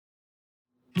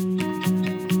You're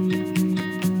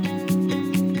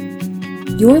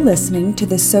listening to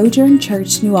the Sojourn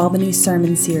Church New Albany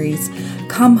sermon series,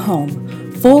 Come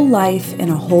Home, Full Life in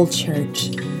a Whole Church.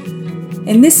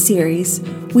 In this series,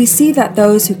 we see that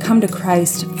those who come to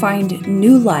Christ find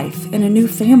new life in a new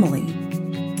family.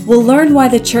 We'll learn why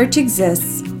the church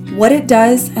exists, what it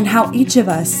does, and how each of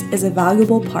us is a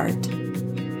valuable part.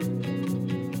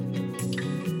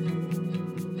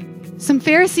 Some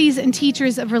Pharisees and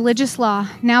teachers of religious law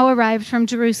now arrived from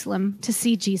Jerusalem to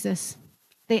see Jesus.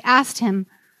 They asked him,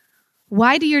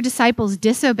 "Why do your disciples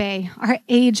disobey our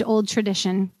age-old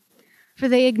tradition? For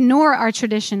they ignore our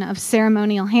tradition of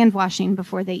ceremonial hand-washing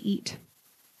before they eat."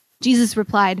 Jesus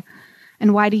replied,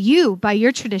 "And why do you, by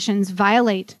your traditions,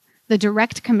 violate the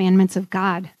direct commandments of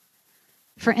God?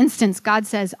 For instance, God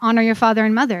says, 'Honor your father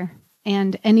and mother,'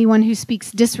 and anyone who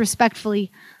speaks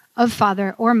disrespectfully of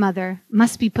father or mother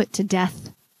must be put to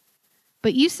death.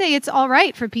 But you say it's all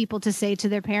right for people to say to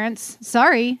their parents,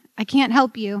 'Sorry, I can't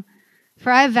help you,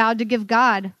 for I have vowed to give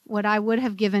God what I would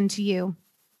have given to you.'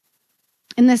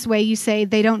 In this way, you say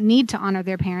they don't need to honor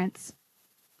their parents.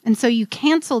 And so you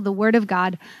cancel the word of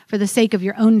God for the sake of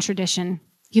your own tradition,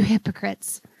 you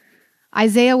hypocrites.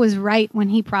 Isaiah was right when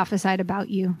he prophesied about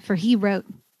you, for he wrote,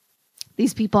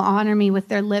 'These people honor me with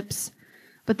their lips,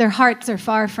 but their hearts are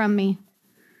far from me.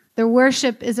 Their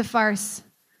worship is a farce,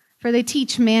 for they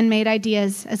teach man-made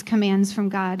ideas as commands from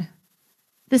God.'"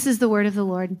 This is the word of the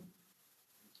Lord.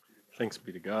 Thanks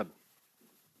be to God.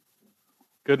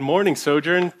 Good morning,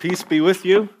 Sojourn. Peace be with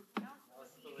you.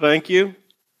 Thank you.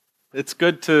 It's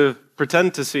good to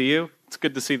pretend to see you. It's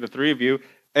good to see the three of you.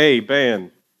 Hey,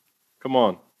 band, come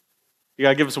on. You got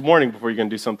to give us a warning before you're going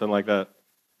to do something like that.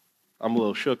 I'm a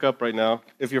little shook up right now.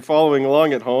 If you're following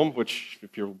along at home, which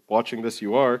if you're watching this,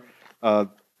 you are,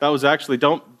 that was actually,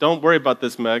 don't worry about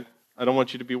this, Meg. I don't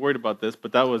want you to be worried about this,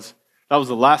 but that was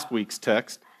the last week's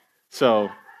text.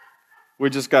 So we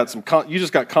just got you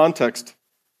just got context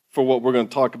for what we're going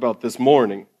to talk about this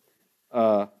morning.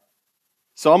 So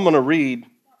I'm going to read.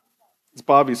 It's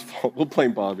Bobby's fault. We'll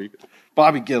blame Bobby.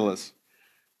 Bobby Gillis.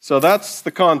 So that's the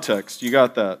context. You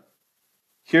got that.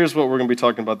 Here's what we're going to be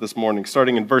talking about this morning,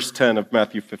 starting in verse 10 of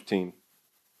Matthew 15.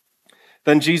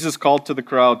 Then Jesus called to the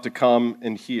crowd to come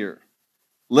and hear.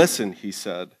 "Listen," he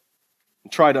said,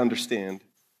 "and try to understand.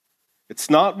 It's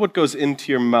not what goes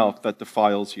into your mouth that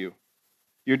defiles you.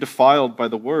 You're defiled by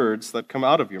the words that come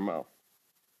out of your mouth."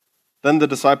 Then the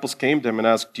disciples came to him and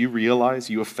asked, "Do you realize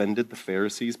you offended the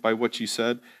Pharisees by what you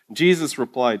said?" And Jesus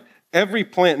replied, "Every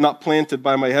plant not planted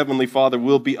by my heavenly Father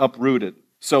will be uprooted,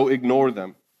 so ignore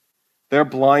them. They're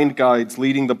blind guides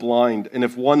leading the blind, and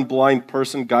if one blind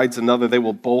person guides another, they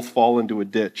will both fall into a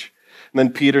ditch." And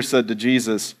then Peter said to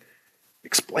Jesus,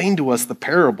 "Explain to us the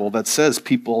parable that says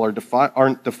people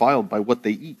aren't defiled by what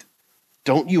they eat."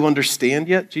 "Don't you understand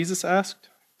yet?" Jesus asked.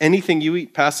 "Anything you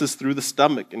eat passes through the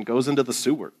stomach and goes into the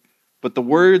sewer. But the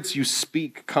words you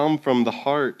speak come from the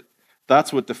heart.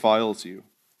 That's what defiles you.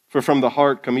 For from the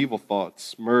heart come evil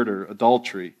thoughts, murder,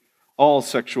 adultery, all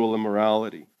sexual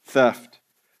immorality, theft,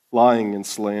 lying, and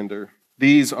slander.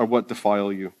 These are what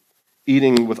defile you.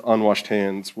 Eating with unwashed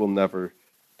hands will never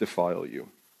defile you."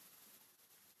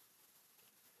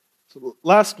 So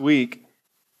last week,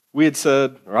 I had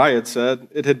said,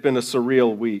 it had been a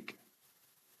surreal week.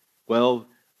 Well,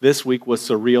 this week was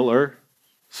surrealer.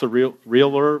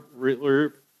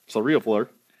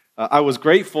 I was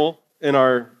grateful in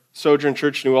our Sojourn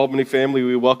Church New Albany family.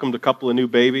 We welcomed a couple of new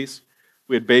babies.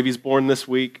 We had babies born this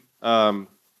week.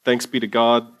 Thanks be to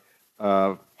God.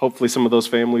 Hopefully some of those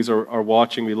families are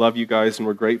watching. We love you guys, and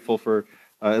we're grateful for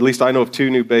at least I know of two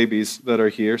new babies that are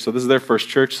here. So this is their first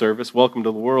church service. Welcome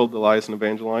to the world, Elias and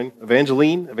Evangeline?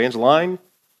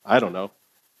 I don't know.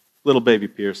 Little baby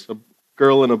Pierce, a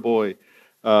girl and a boy.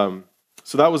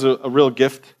 So that was a real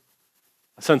gift,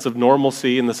 a sense of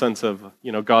normalcy in the sense of,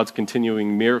 God's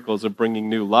continuing miracles of bringing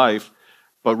new life.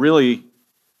 But really,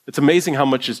 it's amazing how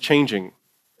much is changing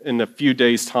in a few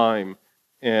days' time.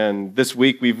 And this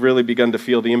week, we've really begun to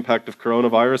feel the impact of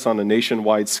coronavirus on a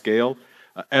nationwide scale.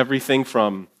 Everything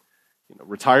from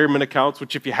retirement accounts,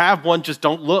 which if you have one, just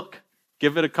don't look.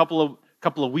 Give it a couple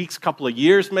of weeks, couple of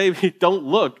years maybe. Don't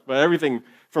look. But everything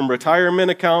from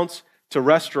retirement accounts to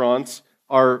restaurants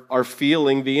are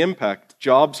feeling the impact.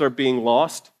 Jobs are being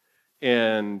lost,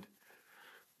 and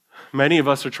many of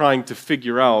us are trying to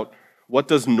figure out, what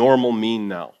does normal mean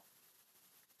now?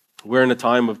 We're in a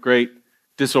time of great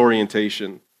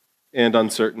disorientation and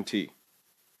uncertainty.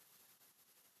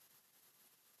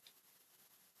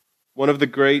 One of the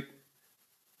great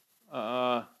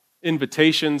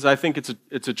invitations, I think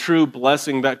it's a true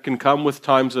blessing that can come with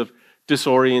times of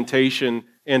disorientation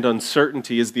and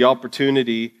uncertainty is the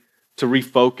opportunity to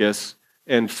refocus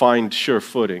and find sure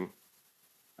footing.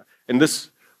 And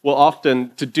this will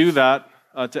often, to do that,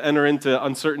 to enter into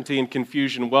uncertainty and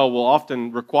confusion well, will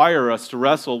often require us to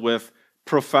wrestle with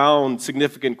profound,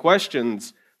 significant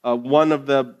questions. One of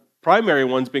the primary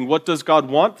ones being, what does God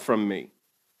want from me?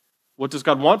 What does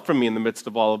God want from me in the midst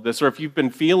of all of this? Or if you've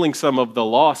been feeling some of the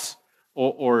loss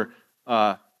or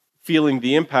feeling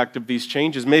the impact of these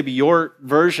changes, maybe your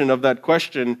version of that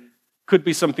question could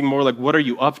be something more like, what are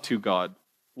you up to, God?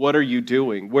 What are you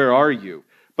doing? Where are you?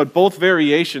 But both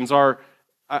variations are,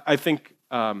 I think,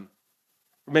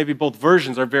 maybe both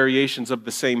versions are variations of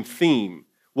the same theme.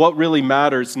 What really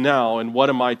matters now, and what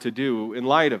am I to do in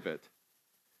light of it?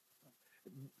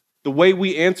 The way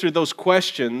we answer those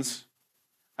questions,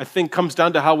 I think, comes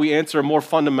down to how we answer a more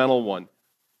fundamental one.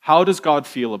 How does God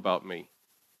feel about me?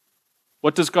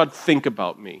 What does God think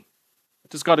about me? What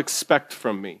does God expect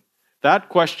from me? That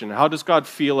question, how does God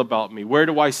feel about me? Where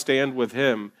do I stand with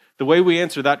Him? The way we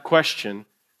answer that question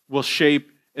will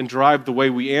shape and drive the way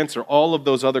we answer all of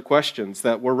those other questions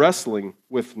that we're wrestling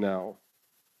with now.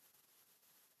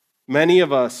 Many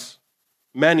of us,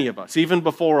 even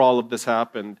before all of this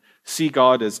happened, see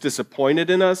God as disappointed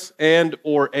in us and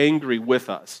or angry with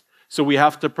us. So we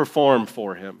have to perform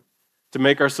for Him. To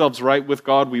make ourselves right with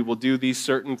God, we will do these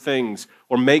certain things,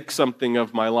 or make something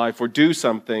of my life, or do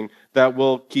something that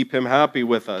will keep Him happy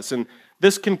with us. And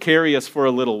this can carry us for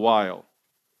a little while.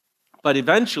 But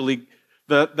eventually,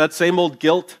 that same old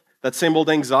guilt, that same old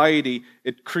anxiety,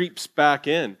 it creeps back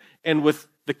in. And with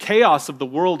the chaos of the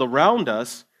world around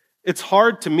us, it's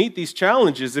hard to meet these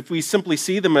challenges if we simply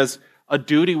see them as a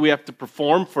duty we have to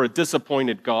perform for a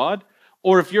disappointed God,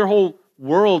 or if your whole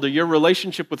world or your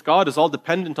relationship with God is all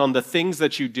dependent on the things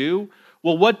that you do.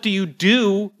 Well, what do you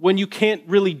do when you can't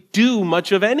really do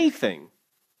much of anything?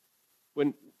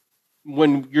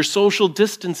 When you're social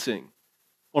distancing,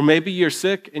 or maybe you're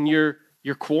sick and you're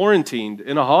quarantined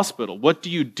in a hospital. What do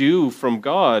you do from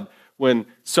God when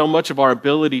so much of our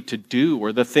ability to do,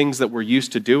 or the things that we're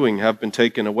used to doing, have been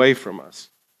taken away from us?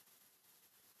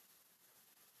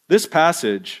 This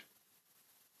passage,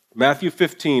 Matthew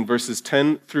 15, verses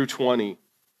 10 through 20,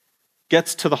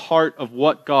 gets to the heart of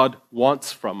what God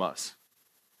wants from us.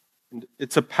 And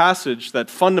it's a passage that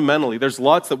fundamentally, there's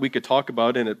lots that we could talk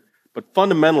about in it, but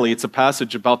fundamentally it's a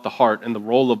passage about the heart and the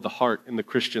role of the heart in the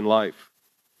Christian life.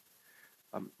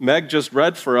 Meg just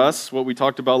read for us what we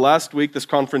talked about last week, this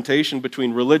confrontation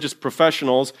between religious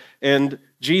professionals and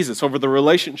Jesus over the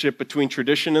relationship between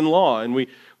tradition and law. And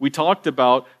we talked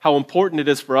about how important it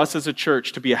is for us as a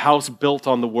church to be a house built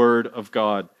on the Word of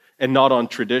God and not on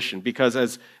tradition. Because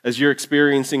as you're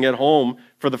experiencing at home,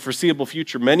 for the foreseeable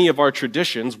future, many of our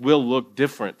traditions will look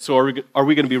different. So are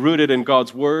we going to be rooted in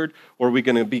God's Word, or are we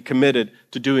going to be committed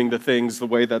to doing the things the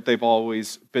way that they've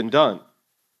always been done?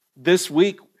 This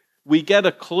week, we get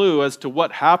a clue as to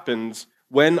what happens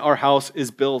when our house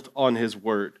is built on His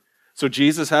Word. So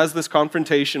Jesus has this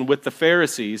confrontation with the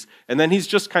Pharisees, and then He's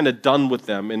just kind of done with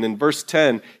them. And in verse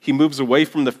 10, He moves away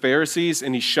from the Pharisees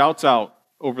and He shouts out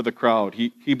over the crowd.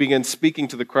 He begins speaking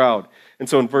to the crowd. And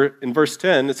so in verse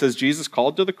 10, it says, Jesus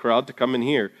called to the crowd to come and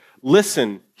hear.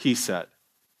 Listen, He said,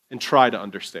 and try to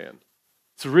understand.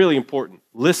 It's really important.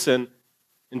 Listen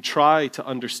and try to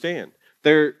understand.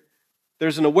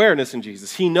 There's an awareness in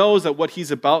Jesus. He knows that what He's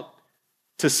about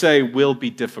to say will be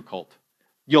difficult.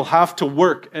 You'll have to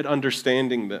work at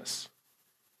understanding this.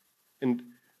 And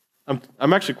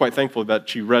I'm actually quite thankful that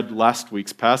she read last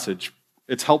week's passage.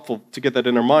 It's helpful to get that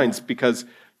in our minds because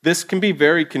this can be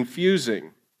very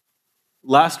confusing.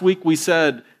 Last week we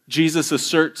said Jesus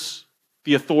asserts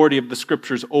the authority of the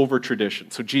Scriptures over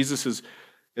tradition. So Jesus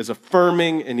is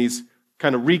affirming and He's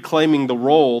kind of reclaiming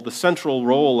the central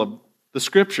role of the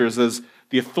Scriptures as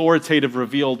the authoritative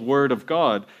revealed Word of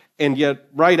God. And yet,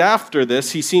 right after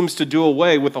this, He seems to do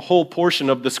away with a whole portion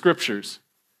of the Scriptures.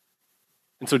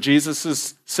 And so Jesus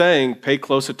is saying, pay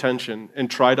close attention and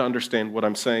try to understand what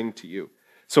I'm saying to you.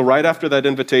 So right after that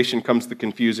invitation comes the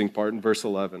confusing part in verse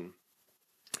 11.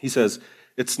 He says,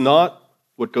 it's not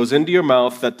what goes into your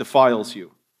mouth that defiles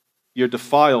you. You're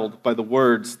defiled by the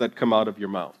words that come out of your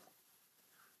mouth.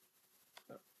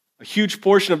 A huge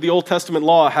portion of the Old Testament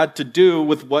law had to do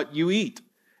with what you eat.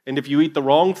 And if you eat the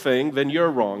wrong thing, then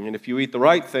you're wrong. And if you eat the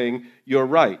right thing, you're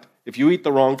right. If you eat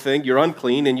the wrong thing, you're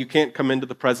unclean and you can't come into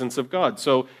the presence of God.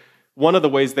 So one of the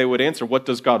ways they would answer, what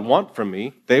does God want from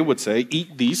me? They would say,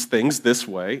 eat these things this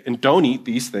way and don't eat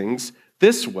these things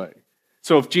this way.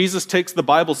 So if Jesus takes the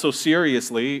Bible so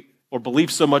seriously or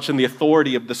believes so much in the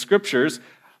authority of the Scriptures,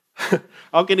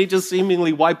 how can He just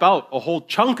seemingly wipe out a whole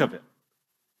chunk of it?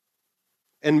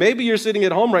 And maybe you're sitting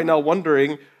at home right now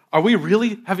wondering, are we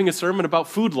really having a sermon about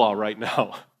food law right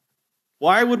now?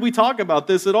 Why would we talk about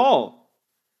this at all?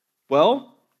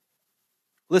 Well,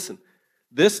 listen,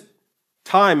 this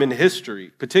time in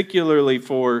history, particularly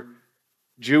for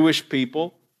Jewish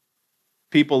people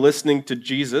listening to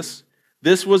Jesus,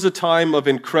 this was a time of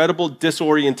incredible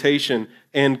disorientation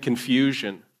and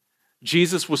confusion.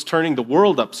 Jesus was turning the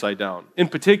world upside down, in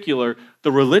particular,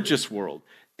 the religious world.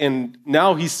 And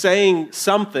now he's saying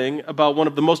something about one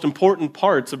of the most important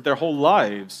parts of their whole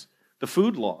lives, the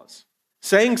food laws.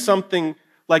 Saying something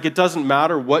like it doesn't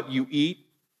matter what you eat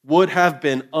would have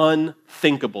been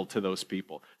unthinkable to those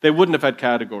people. They wouldn't have had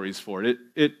categories for it.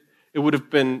 It would have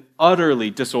been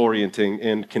utterly disorienting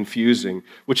and confusing,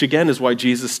 which again is why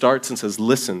Jesus starts and says,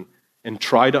 listen and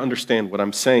try to understand what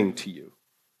I'm saying to you.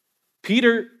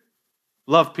 Peter,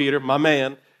 love Peter, my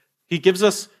man, he gives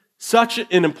us such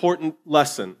an important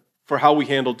lesson for how we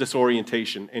handle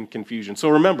disorientation and confusion. So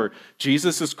remember,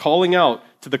 Jesus is calling out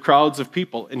to the crowds of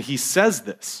people, and he says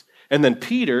this. And then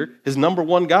Peter, his number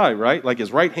one guy, right, like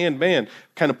his right-hand man,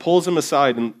 kind of pulls him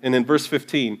aside, and in verse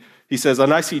 15, he says,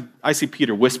 and I see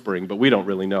Peter whispering, but we don't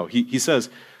really know. He says,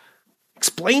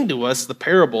 explain to us the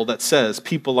parable that says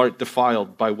people aren't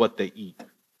defiled by what they eat.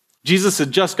 Jesus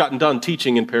had just gotten done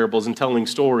teaching in parables and telling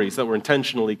stories that were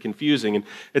intentionally confusing. And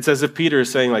it's as if Peter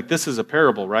is saying, like, this is a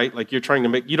parable, right? Like you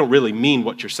don't really mean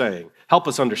what you're saying. Help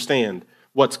us understand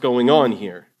what's going on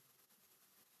here.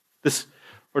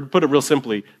 Or to put it real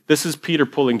simply, this is Peter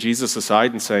pulling Jesus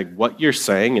aside and saying, what you're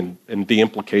saying and the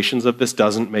implications of this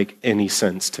doesn't make any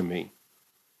sense to me.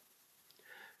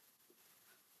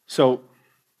 So,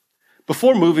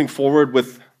 before moving forward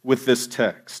with this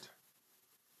text,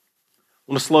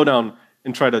 I want to slow down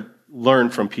and try to learn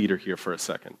from Peter here for a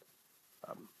second.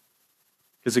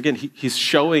 Because again, he's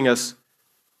showing us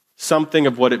something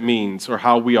of what it means or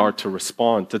how we are to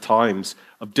respond to times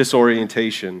of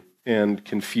disorientation and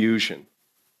confusion.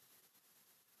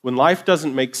 When life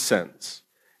doesn't make sense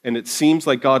and it seems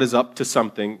like God is up to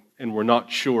something and we're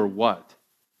not sure what,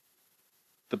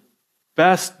 the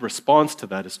best response to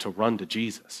that is to run to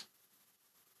Jesus,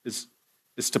 is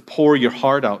to pour your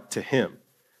heart out to him,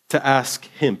 to ask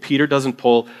him. Peter doesn't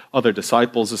pull other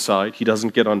disciples aside. He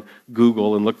doesn't get on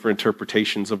Google and look for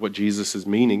interpretations of what Jesus is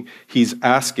meaning. He's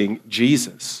asking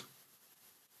Jesus.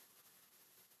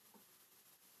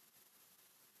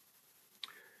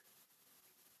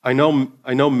 I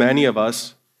know many of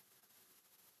us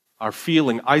are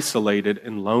feeling isolated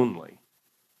and lonely.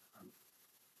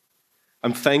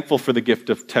 I'm thankful for the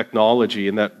gift of technology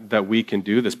and that we can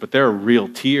do this, but there are real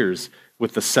tears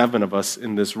with the 7 of us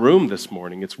in this room this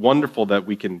morning. It's wonderful that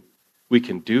we can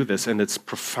do this, and it's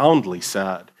profoundly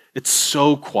sad. It's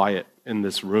so quiet in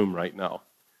this room right now.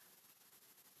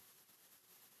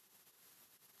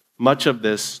 Much of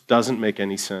this doesn't make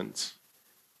any sense,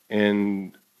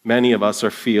 and many of us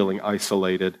are feeling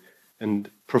isolated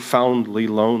and profoundly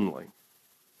lonely.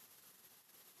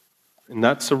 And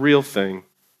that's a real thing.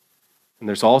 And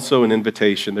there's also an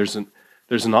invitation, there's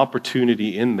an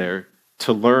opportunity in there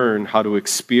to learn how to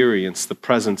experience the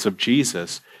presence of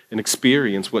Jesus and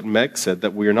experience what Meg said,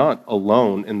 that we're not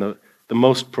alone in the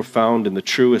most profound and the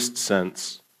truest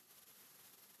sense.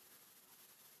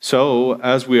 So,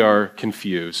 as we are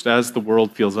confused, as the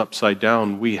world feels upside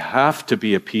down, we have to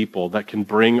be a people that can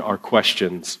bring our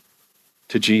questions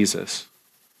to Jesus.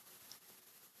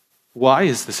 Why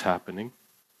is this happening?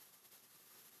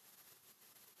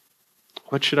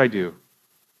 What should I do?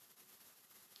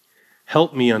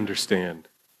 Help me understand.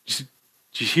 Did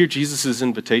you hear Jesus'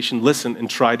 invitation? Listen and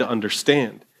try to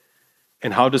understand.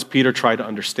 And how does Peter try to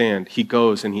understand? He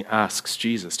goes and he asks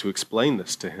Jesus to explain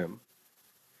this to him.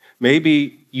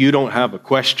 Maybe you don't have a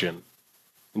question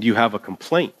and you have a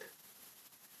complaint.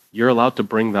 You're allowed to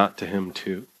bring that to him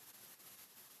too.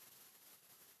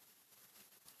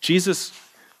 Jesus,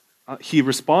 he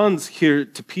responds here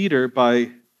to Peter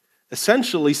by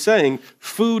essentially saying,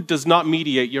 food does not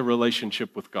mediate your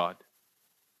relationship with God.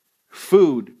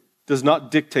 Food does not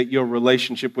dictate your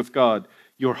relationship with God.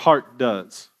 Your heart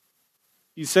does.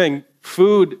 He's saying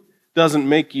food doesn't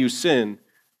make you sin.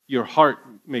 Your heart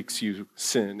makes you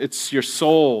sin. It's your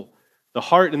soul. The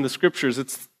heart in the scriptures,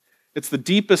 it's the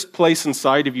deepest place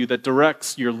inside of you that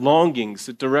directs your longings.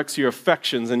 It directs your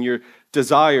affections and your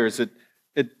desires.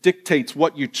 It dictates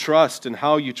what you trust and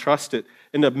how you trust it.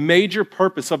 And a major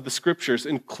purpose of the scriptures,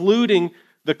 including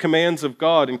the commands of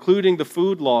God, including the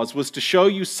food laws, was to show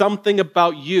you something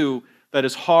about you that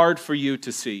is hard for you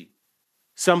to see.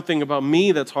 Something about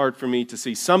me that's hard for me to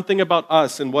see. Something about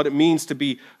us and what it means to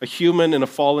be a human in a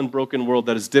fallen, broken world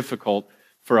that is difficult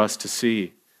for us to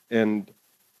see. And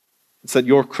it's that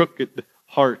your crooked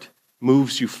heart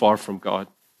moves you far from God.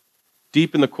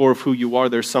 Deep in the core of who you are,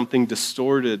 there's something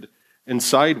distorted and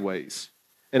sideways.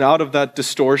 And out of that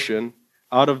distortion,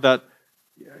 out of that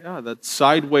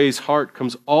sideways heart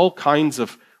comes all kinds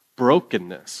of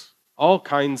brokenness, all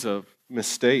kinds of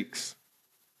mistakes.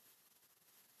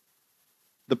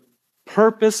 The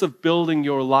purpose of building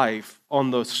your life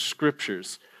on those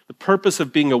scriptures, the purpose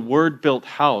of being a word-built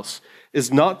house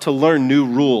is not to learn new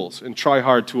rules and try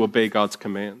hard to obey God's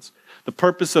commands. The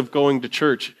purpose of going to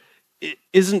church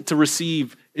isn't to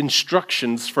receive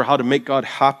instructions for how to make God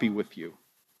happy with you.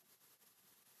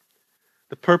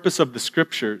 The purpose of the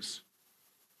scriptures,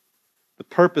 the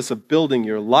purpose of building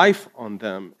your life on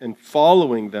them and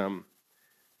following them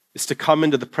is to come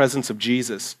into the presence of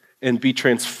Jesus and be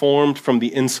transformed from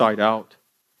the inside out.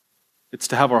 It's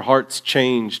to have our hearts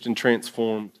changed and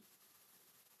transformed.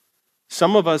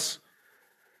 Some of us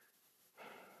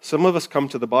come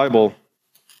to the Bible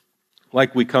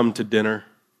like we come to dinner,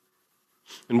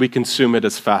 and we consume it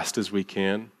as fast as we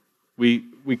can.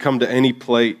 We come to any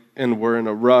plate and we're in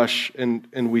a rush and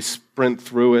we sprint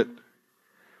through it,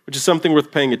 which is something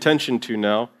worth paying attention to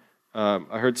now.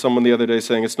 I heard someone the other day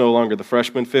saying it's no longer the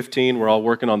freshman 15, we're all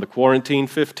working on the quarantine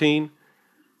 15.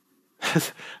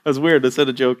 That's weird. I said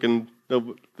a joke and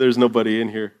there's nobody in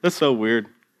here. That's so weird.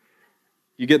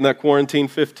 You getting that quarantine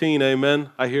 15, amen?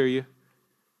 I hear you.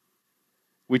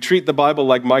 We treat the Bible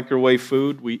like microwave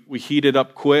food. We heat it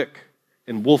up quick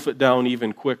and wolf it down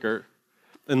even quicker.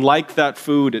 And like that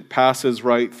food, it passes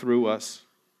right through us.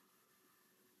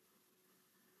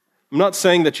 I'm not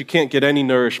saying that you can't get any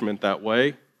nourishment that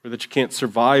way or that you can't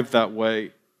survive that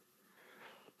way.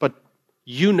 But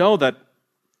you know that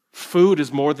food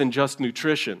is more than just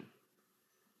nutrition.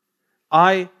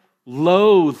 I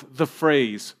loathe the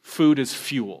phrase, food is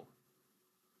fuel,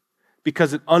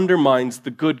 because it undermines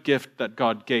the good gift that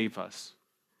God gave us.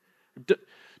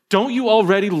 Don't you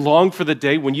already long for the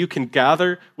day when you can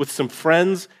gather with some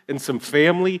friends and some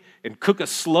family and cook a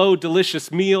slow, delicious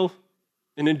meal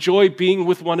and enjoy being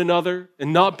with one another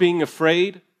and not being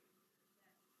afraid?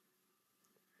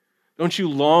 Don't you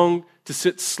long to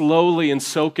sit slowly and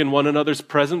soak in one another's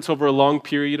presence over a long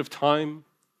period of time?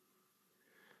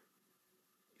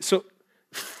 So,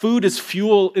 food is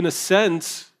fuel in a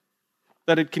sense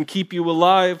that it can keep you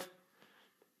alive.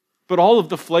 But all of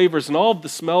the flavors and all of the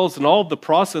smells and all of the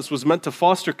process was meant to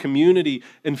foster community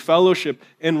and fellowship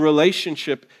and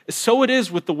relationship. So it is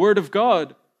with the Word of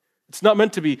God. It's not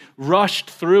meant to be rushed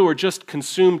through or just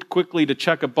consumed quickly to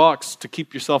check a box to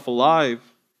keep yourself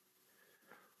alive.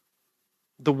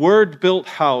 The Word-built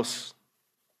house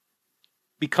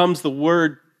becomes the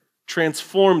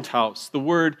Word-transformed house, the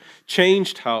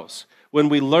Word-changed house, when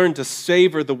we learn to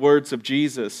savor the words of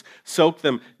Jesus, soak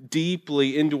them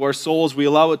deeply into our souls, we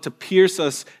allow it to pierce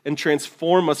us and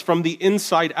transform us from the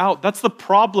inside out. That's the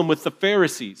problem with the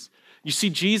Pharisees. You see,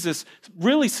 Jesus,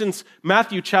 really since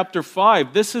Matthew chapter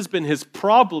 5, this has been his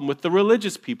problem with the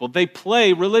religious people. They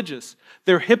play religious.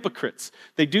 They're hypocrites.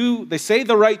 They say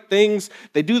the right things,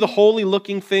 they do the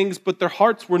holy-looking things, but their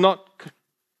hearts were not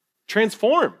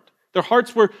transformed. Their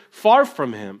hearts were far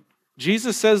from him.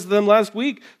 Jesus says to them last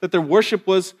week that their worship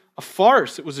was a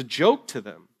farce. It was a joke to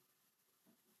them.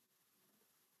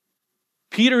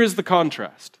 Peter is the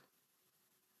contrast.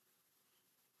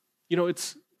 You know,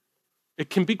 it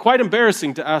can be quite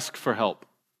embarrassing to ask for help.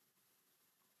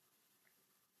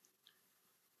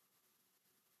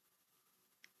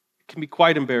 It can be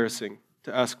quite embarrassing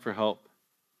to ask for help.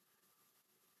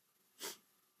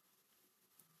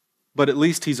 But at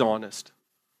least he's honest.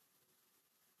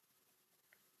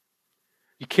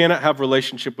 You cannot have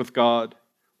relationship with God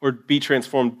or be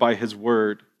transformed by his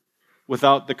word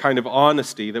without the kind of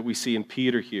honesty that we see in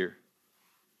Peter here.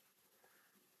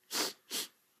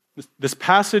 This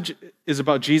passage is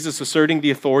about Jesus asserting the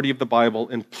authority of the Bible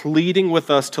and pleading with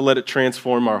us to let it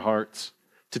transform our hearts,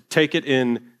 to take it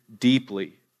in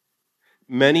deeply.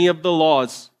 Many of the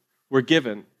laws were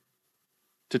given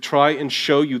to try and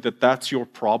show you that that's your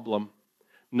problem,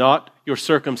 not your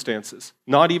circumstances,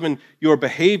 not even your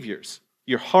behaviors.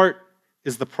 Your heart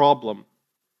is the problem.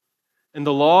 And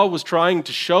the law was trying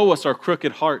to show us our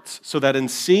crooked hearts so that in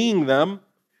seeing them,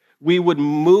 we would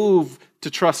move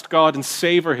to trust God and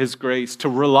savor his grace, to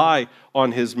rely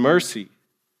on his mercy.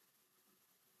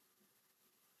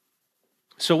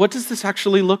 So what does this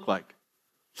actually look like?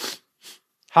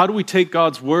 How do we take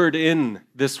God's word in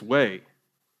this way?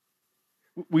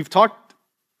 We've talked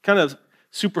kind of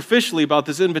superficially about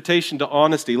this invitation to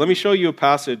honesty. Let me show you a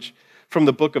passage from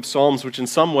the book of Psalms, which in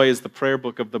some way is the prayer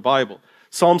book of the Bible.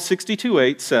 Psalm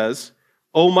 62:8 says,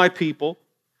 "O my people,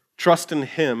 trust in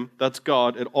him," that's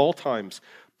God, "at all times.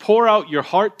 Pour out your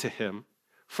heart to him,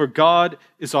 for God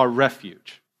is our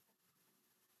refuge.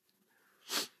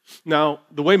 Now,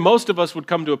 the way most of us would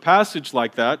come to a passage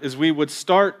like that is we would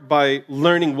start by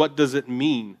learning what does it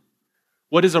mean.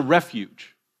 What is a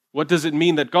refuge? What does it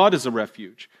mean that God is a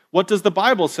refuge? What does the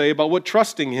Bible say about what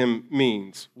trusting Him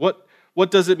means? What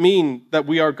does it mean that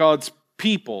we are God's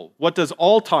people? What does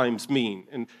all times mean?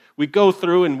 And we go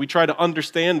through and we try to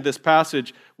understand this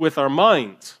passage with our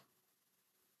minds.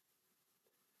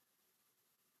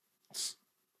 It's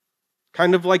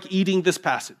kind of like eating this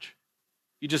passage.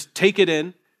 You just take it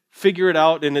in, figure it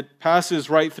out, and it passes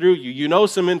right through you. You know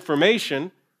some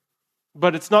information,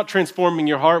 but it's not transforming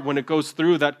your heart when it goes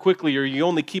through that quickly, or you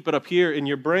only keep it up here in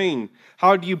your brain.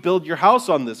 How do you build your house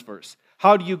on this verse?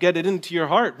 How do you get it into your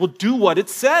heart? Well, do what it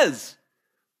says.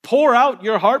 Pour out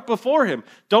your heart before Him.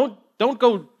 Don't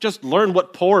go just learn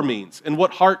what pour means and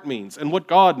what heart means and what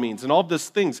God means and all these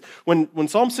things. When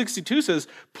Psalm 62 says,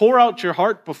 pour out your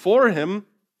heart before Him,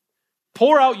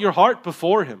 pour out your heart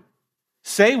before Him.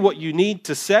 Say what you need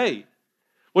to say.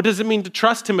 What does it mean to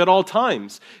trust Him at all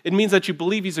times? It means that you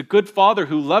believe He's a good Father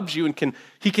who loves you and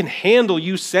He can handle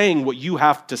you saying what you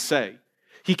have to say.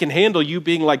 He can handle you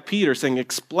being like Peter, saying,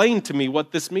 explain to me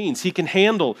what this means. He can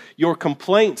handle your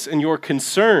complaints and your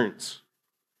concerns.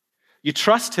 You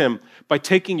trust Him by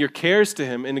taking your cares to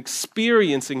Him and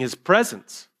experiencing His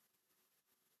presence.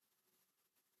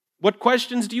 What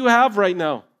questions do you have right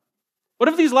now? What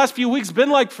have these last few weeks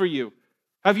been like for you?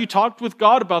 Have you talked with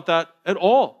God about that at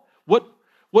all?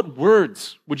 What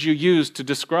words would you use to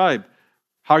describe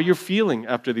how you're feeling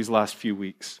after these last few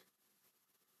weeks?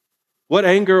 What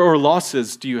anger or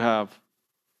losses do you have?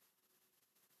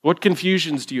 What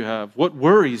confusions do you have? What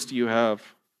worries do you have?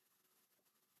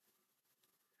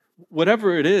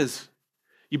 Whatever it is,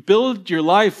 you build your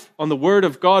life on the Word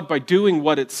of God by doing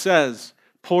what it says.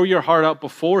 Pour your heart out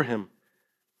before Him.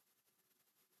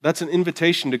 That's an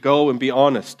invitation to go and be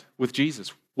honest with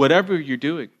Jesus. Whatever you're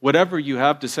doing, whatever you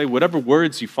have to say, whatever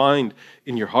words you find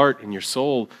in your heart, in your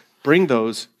soul, bring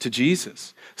those to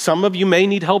Jesus. Some of you may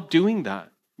need help doing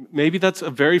that. Maybe that's a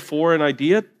very foreign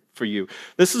idea for you.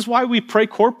 This is why we pray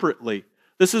corporately.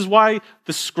 This is why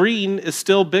the screen is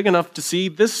still big enough to see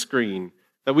this screen,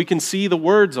 that we can see the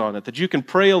words on it, that you can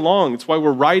pray along. It's why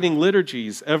we're writing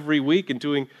liturgies every week and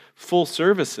doing full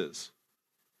services.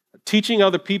 Teaching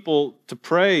other people to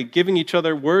pray, giving each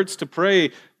other words to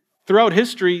pray. Throughout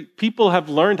history, people have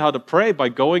learned how to pray by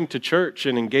going to church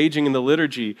and engaging in the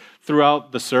liturgy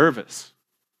throughout the service.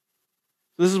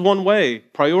 This is one way,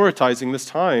 prioritizing this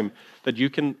time, that you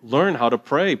can learn how to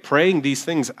pray, praying these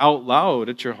things out loud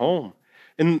at your home.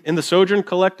 In the Sojourn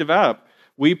Collective app,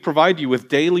 we provide you with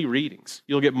daily readings.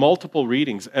 You'll get multiple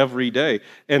readings every day.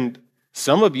 And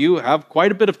some of you have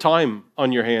quite a bit of time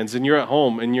on your hands, and you're at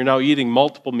home, and you're now eating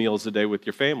multiple meals a day with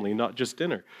your family, not just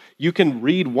dinner. You can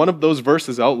read one of those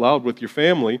verses out loud with your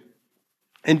family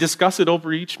and discuss it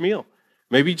over each meal.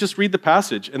 Maybe just read the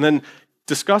passage and then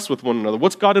discuss with one another.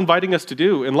 What's God inviting us to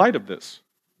do in light of this?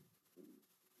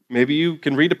 Maybe you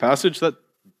can read a passage that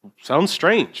sounds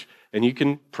strange, and you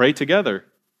can pray together.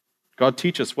 God,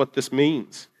 teach us what this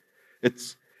means.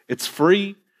 It's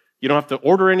free. You don't have to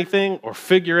order anything or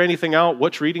figure anything out,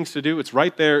 which readings to do. It's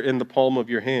right there in the palm of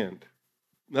your hand.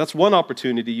 That's one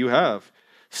opportunity you have.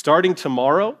 Starting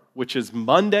tomorrow, which is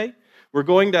Monday, we're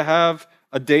going to have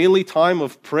a daily time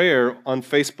of prayer on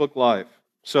Facebook Live.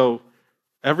 So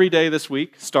every day this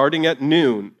week, starting at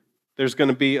noon, there's going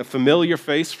to be a familiar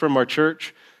face from our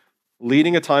church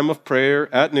leading a time of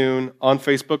prayer at noon on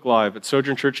Facebook Live at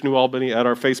Sojourn Church New Albany at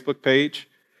our Facebook page.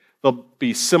 There'll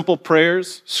be simple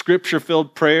prayers,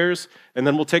 scripture-filled prayers, and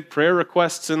then we'll take prayer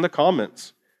requests in the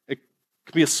comments. It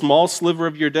could be a small sliver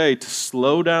of your day to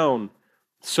slow down,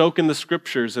 soak in the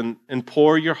scriptures, and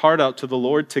pour your heart out to the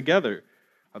Lord together.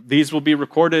 These will be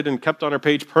recorded and kept on our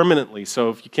page permanently, so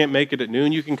if you can't make it at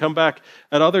noon, you can come back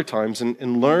at other times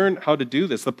and learn how to do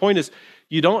this. The point is,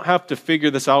 you don't have to figure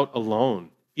this out alone.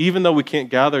 Even though we can't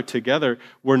gather together,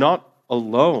 we're not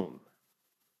alone.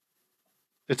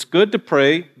 It's good to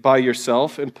pray by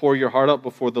yourself and pour your heart out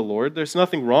before the Lord. There's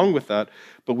nothing wrong with that,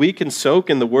 but we can soak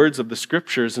in the words of the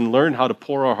scriptures and learn how to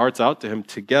pour our hearts out to Him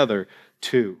together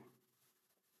too.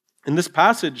 In this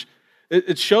passage,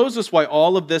 it shows us why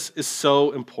all of this is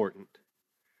so important.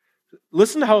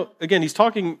 Listen to how, again, he's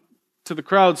talking to the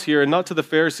crowds here and not to the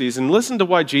Pharisees, and listen to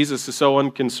why Jesus is so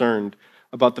unconcerned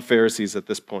about the Pharisees at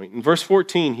this point. In verse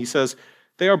 14, he says,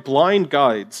 "They are blind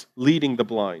guides leading the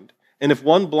blind. And if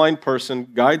one blind person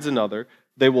guides another,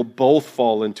 they will both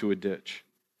fall into a ditch."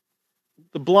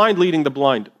 The blind leading the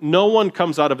blind. No one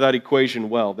comes out of that equation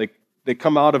well. They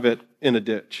come out of it in a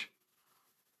ditch.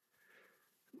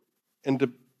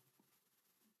 And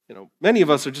Many of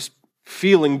us are just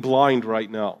feeling blind right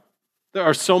now. There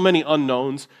are so many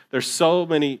unknowns. There's so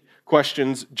many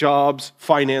questions, jobs,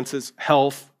 finances,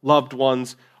 health, loved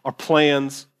ones, our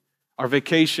plans, our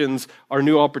vacations, our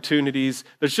new opportunities.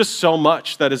 There's just so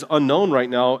much that is unknown right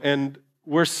now, and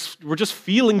we're just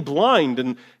feeling blind.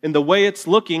 And in the way it's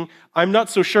looking, I'm not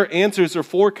so sure answers or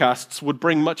forecasts would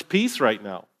bring much peace right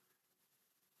now.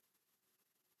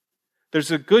 There's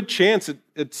a good chance,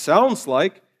 it sounds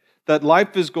like, that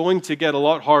life is going to get a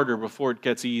lot harder before it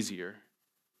gets easier.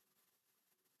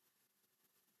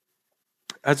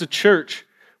 As a church,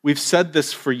 we've said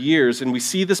this for years, and we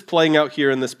see this playing out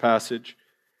here in this passage.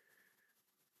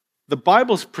 The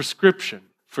Bible's prescription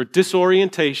for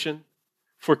disorientation,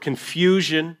 for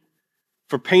confusion,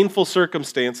 for painful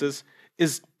circumstances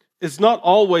is not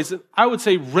always, I would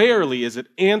say rarely, is it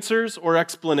answers or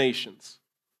explanations.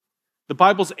 The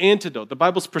Bible's antidote, the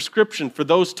Bible's prescription for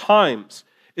those times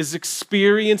is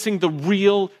experiencing the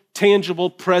real, tangible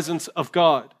presence of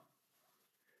God.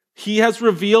 He has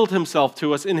revealed himself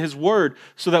to us in his word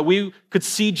so that we could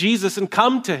see Jesus and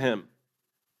come to him.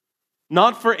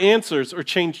 Not for answers or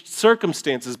changed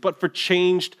circumstances, but for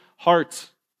changed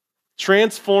hearts.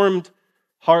 Transformed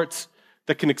hearts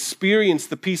that can experience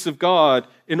the peace of God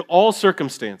in all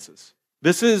circumstances.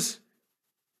 This is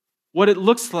what it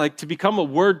looks like to become a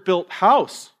word-built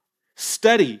house.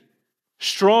 Steady,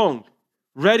 strong,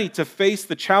 ready to face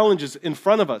the challenges in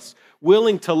front of us,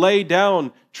 willing to lay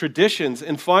down traditions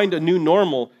and find a new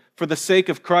normal for the sake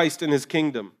of Christ and his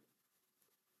kingdom.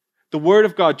 The Word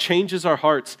of God changes our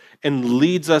hearts and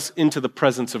leads us into the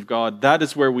presence of God. That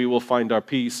is where we will find our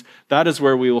peace. That is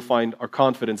where we will find our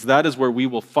confidence. That is where we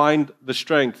will find the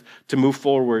strength to move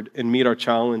forward and meet our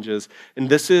challenges. And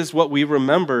this is what we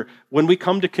remember when we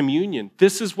come to communion.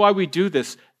 This is why we do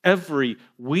this every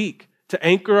week, to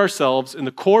anchor ourselves in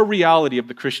the core reality of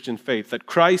the Christian faith, that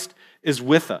Christ is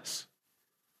with us.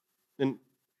 And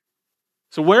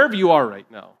so wherever you are right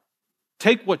now,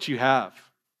 take what you have.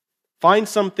 Find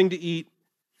something to eat.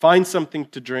 Find something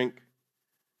to drink.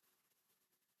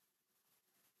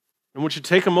 I want you to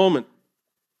take a moment.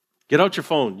 Get out your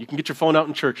phone. You can get your phone out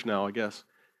in church now, I guess.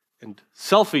 And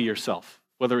selfie yourself,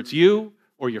 whether it's you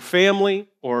or your family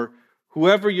or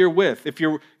whoever you're with. If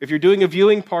you're doing a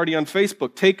viewing party on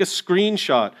Facebook, take a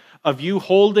screenshot of you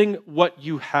holding what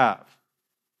you have.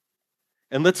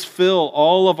 And let's fill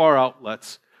all of our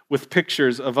outlets with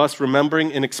pictures of us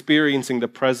remembering and experiencing the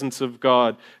presence of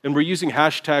God. And we're using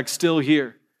hashtag still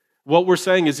here. What we're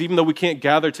saying is, even though we can't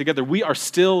gather together, we are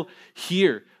still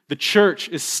here. The church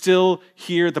is still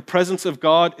here. The presence of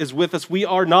God is with us. We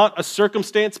are not a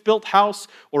circumstance-built house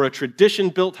or a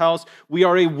tradition-built house. We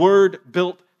are a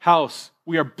word-built house.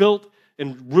 We are built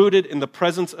and rooted in the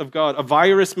presence of God. A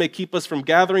virus may keep us from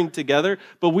gathering together,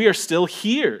 but we are still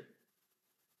here.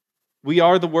 We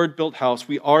are the word-built house.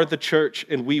 We are the church,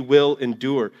 and we will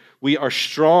endure. We are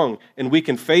strong, and we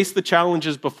can face the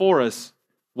challenges before us.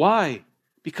 Why?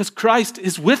 Because Christ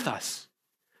is with us.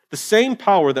 The same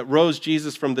power that rose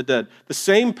Jesus from the dead, the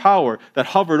same power that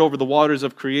hovered over the waters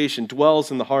of creation,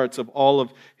 dwells in the hearts of all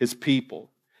of his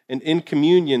people. And in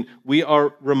communion, we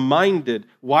are reminded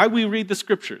why we read the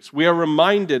scriptures. We are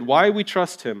reminded why we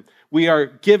trust him. We are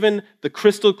given the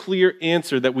crystal clear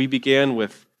answer that we began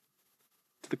with.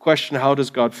 The question, how does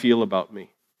God feel about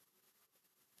me?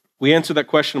 We answer that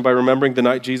question by remembering the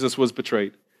night Jesus was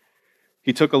betrayed.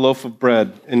 He took a loaf of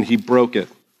bread and he broke it.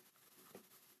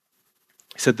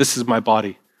 He said, "This is my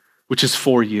body, which is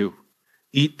for you.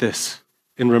 Eat this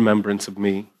in remembrance of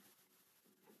me."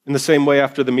 In the same way,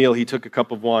 after the meal, he took a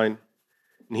cup of wine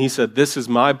and he said, "This is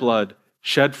my blood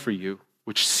shed for you,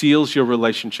 which seals your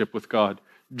relationship with God.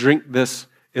 Drink this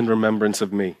in remembrance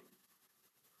of me."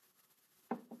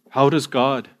 How does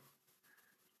God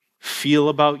feel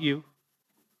about you?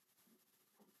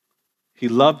 He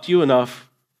loved you enough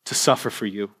to suffer for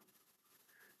you,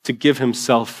 to give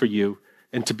himself for you,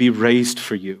 and to be raised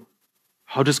for you.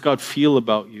 How does God feel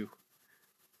about you?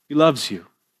 He loves you.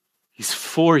 He's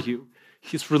for you.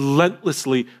 He's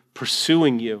relentlessly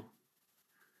pursuing you.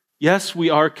 Yes, we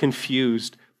are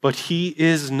confused, but he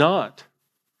is not.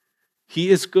 He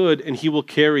is good, and he will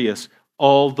carry us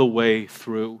all the way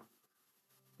through.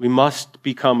 We must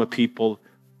become a people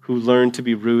who learn to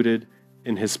be rooted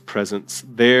in his presence.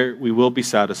 There we will be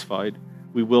satisfied,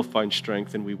 we will find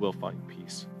strength, and we will find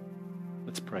peace.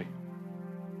 Let's pray.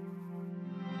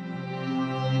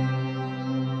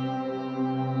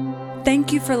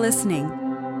 Thank you for listening.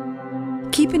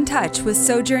 Keep in touch with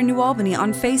Sojourn New Albany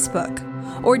on Facebook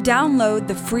or download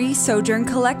the free Sojourn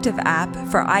Collective app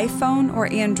for iPhone or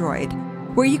Android.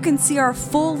 where you can see our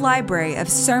full library of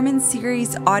sermon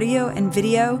series audio and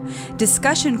video,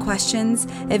 discussion questions,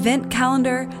 event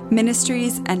calendar,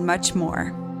 ministries, and much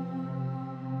more.